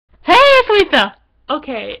Lisa!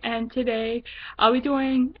 Okay, and today I'll be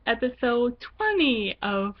doing episode 20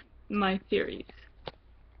 of my series.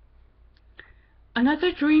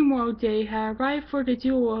 Another dream world day had arrived for the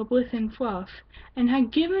duo of Bliss and Fluff, and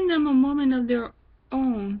had given them a moment of their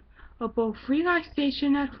own of both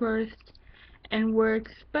relaxation at first, and were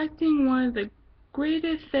expecting one of the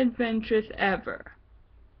greatest adventures ever.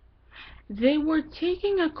 They were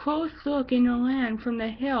taking a close look in the land from the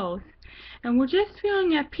hills, and were just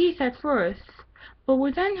feeling at peace at first, but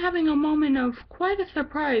were then having a moment of quite a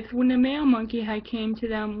surprise when the mail monkey had came to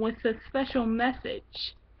them with a special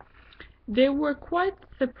message. They were quite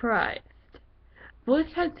surprised. Bliss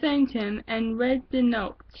had thanked him and read the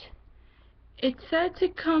note. It said to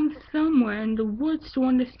come somewhere in the woods to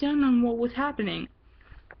understand on what was happening.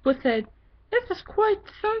 Bliss said, "This is quite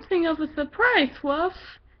something of a surprise, Fluff.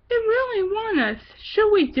 They really want us.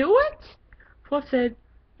 Should we do it?" Fluff said,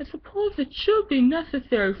 "I suppose it should be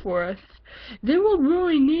necessary for us. They will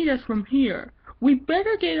really need us from here. We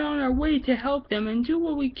better get on our way to help them and do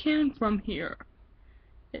what we can from here."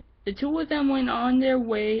 The two of them went on their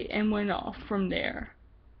way and went off from there.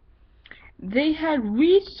 They had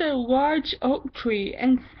reached a large oak tree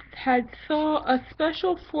and had saw a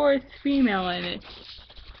special forest female in it.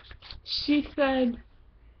 She said,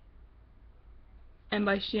 and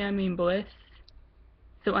by she I mean Bliss.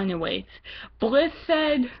 So anyways, Bliss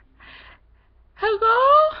said,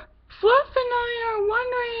 "Hello? Fluff and I are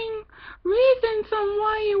wondering reasons on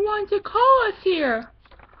why you want to call us here."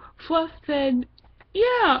 Fluff said,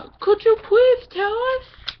 "Yeah, could you please tell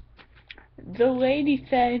us?" The lady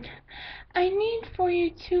said, "I need for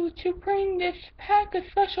you to bring this pack of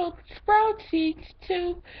special sprout seeds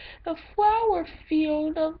to the flower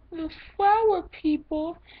field of the flower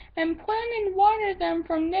people and plant and water them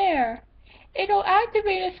from there. It'll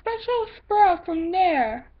activate a special sprout from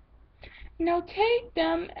there. Now take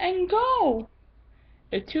them and go."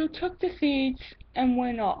 The two took the seeds and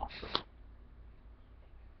went off.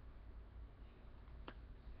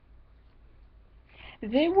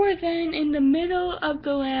 They were then in the middle of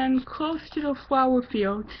the land close to the flower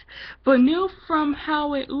fields, but knew from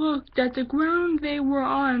how it looked that the ground they were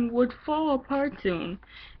on would fall apart soon.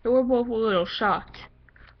 They were both a little shocked.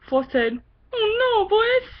 Fluff said, "Oh no,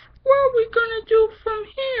 Bliss! What are we gonna do from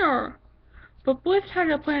here?" But Bliss had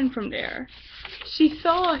a plan from there. She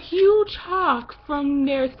saw a huge hawk from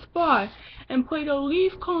their spot and played a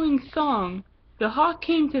leaf-calling song. The hawk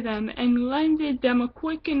came to them and lended them a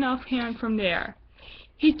quick enough hand from there.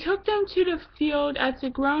 He took them to the field as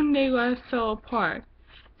the ground they left fell apart.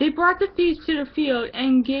 They brought the seeds to the field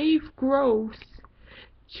and gave growth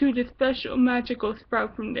to the special magical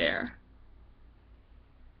sprout from there.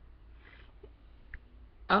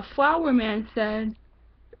 A flower man said,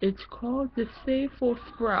 "It's called the Faithful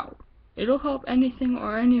Sprout. It'll help anything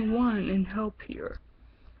or anyone in help here."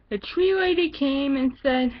 The tree lady came and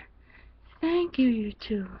said, "Thank you, you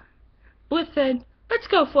two." Bliss said, "Let's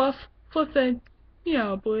go, Fluff." Fluff said,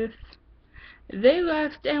 "Yeah, Bliss." They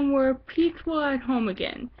left and were peaceful at home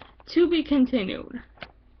again. To be continued.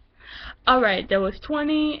 Alright, that was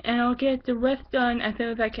 20, and I'll get the rest done as soon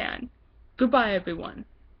as I can. Goodbye, everyone.